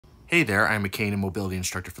Hey there, I'm a cane and mobility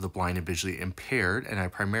instructor for the blind and visually impaired, and I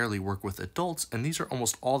primarily work with adults, and these are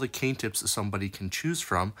almost all the cane tips that somebody can choose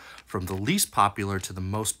from the least popular to the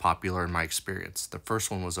most popular in my experience. The first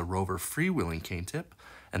one was a Rover freewheeling cane tip,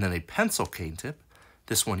 and then a pencil cane tip.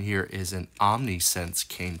 This one here is an OmniSense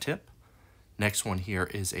cane tip. Next one here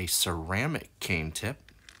is a ceramic cane tip.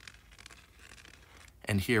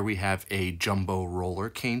 And here we have a jumbo roller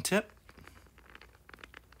cane tip.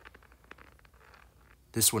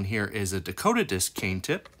 This one here is a Dakota Disc cane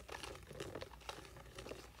tip.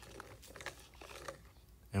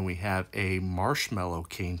 And we have a marshmallow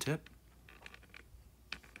cane tip.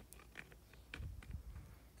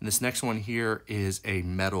 And this next one here is a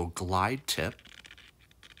metal glide tip.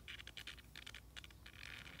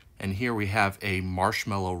 And here we have a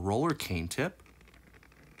marshmallow roller cane tip.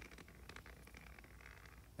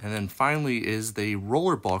 And then finally is the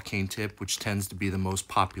rollerball cane tip, which tends to be the most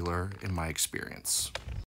popular in my experience.